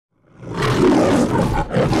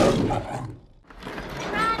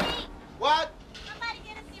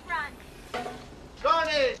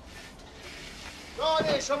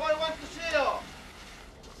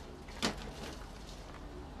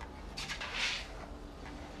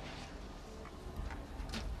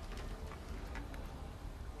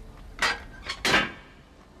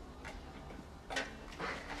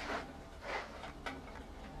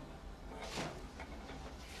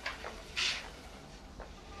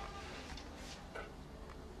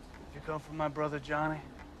come from my brother Johnny?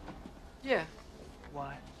 Yeah.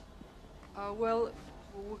 Why? Well,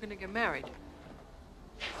 we're gonna get married.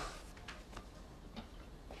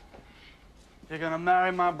 You're gonna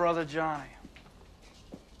marry my brother Johnny.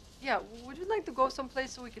 Yeah, would you like to go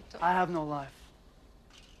someplace so we could talk? I have no life.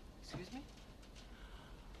 Excuse me?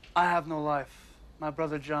 I have no life. My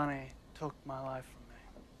brother Johnny took my life from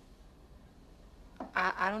me.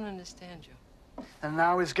 I don't understand you. And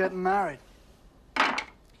now he's getting married.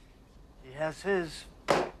 He has his.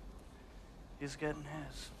 He's getting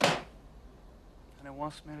his. And he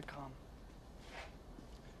wants me to come.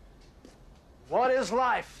 What is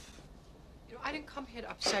life? You know, I didn't come here to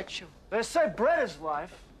upset you. They say bread is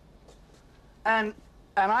life. And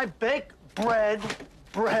I bake bread,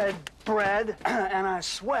 and I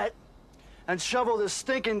sweat and shovel this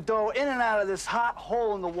stinking dough in and out of this hot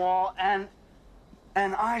hole in the wall, and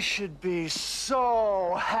I should be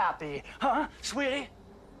so happy. Huh, sweetie?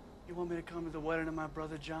 You want me to come to the wedding of my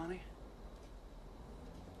brother Johnny?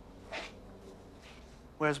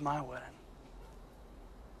 Where's my wedding?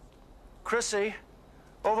 Chrissy,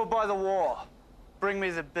 over by the wall. Bring me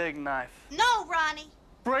the big knife. No, Ronny.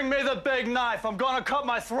 Bring me the big knife. I'm gonna cut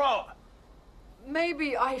my throat.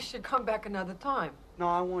 Maybe I should come back another time. No,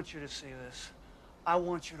 I want you to see this. I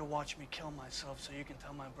want you to watch me kill myself so you can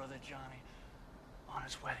tell my brother Johnny on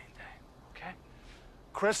his wedding day, okay?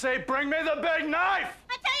 Chrissy, bring me the big knife!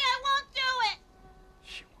 I tell you, I won't do it.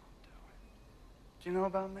 She won't do it. Do you know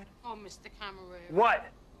about me? Oh, Mr. Camarero. What?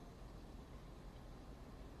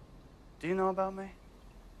 Do you know about me?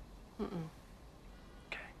 Mm-mm.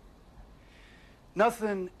 Okay.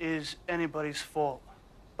 Nothing is anybody's fault,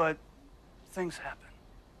 but things happen.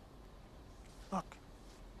 Look.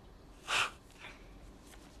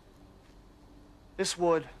 This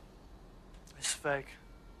wood is fake.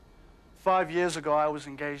 5 years ago, I was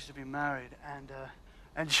engaged to be married,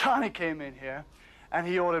 and Johnny came in here, and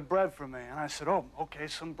he ordered bread from me, and I said, oh, okay,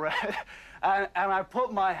 some bread. and I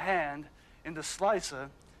put my hand in the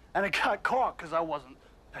slicer, and it got caught because I wasn't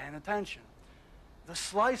paying attention. The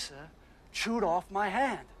slicer chewed off my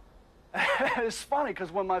hand. It's funny,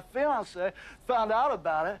 because when my fiancée found out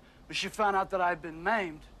about it, when she found out that I'd been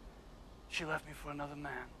maimed, she left me for another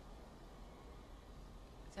man.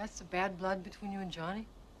 That's the bad blood between you and Johnny?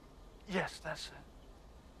 Yes, that's it.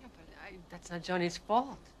 Yeah, but that's not Johnny's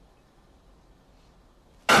fault.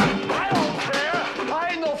 I don't care! I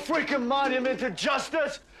ain't no freaking monument to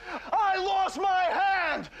justice! I lost my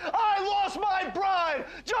hand! I lost my bride!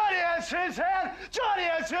 Johnny has his hand! Johnny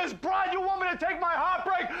has his bride! You want me to take my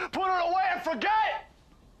heartbreak, put it away, and forget?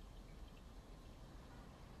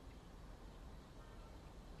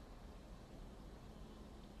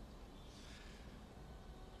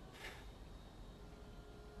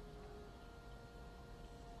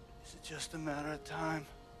 Is it just a matter of time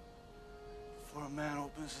before a man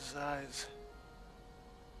opens his eyes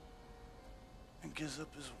and gives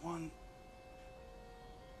up his one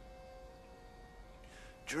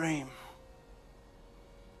dream,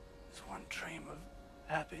 his one dream of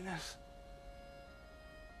happiness?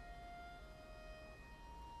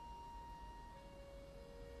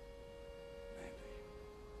 Maybe.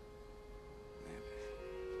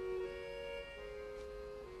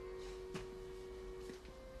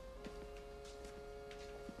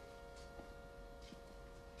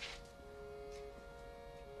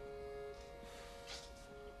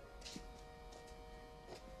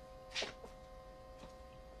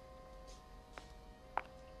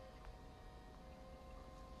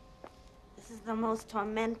 This is the most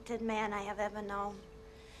tormented man I have ever known.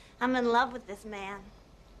 I'm in love with this man,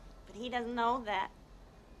 but he doesn't know that.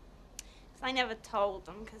 'Cause I never told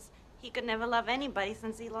him, because he could never love anybody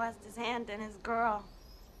since he lost his hand and his girl.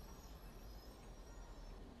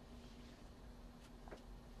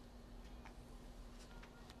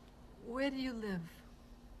 Where do you live?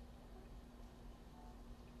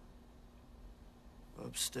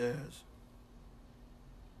 Upstairs.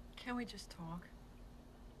 Can't we just talk?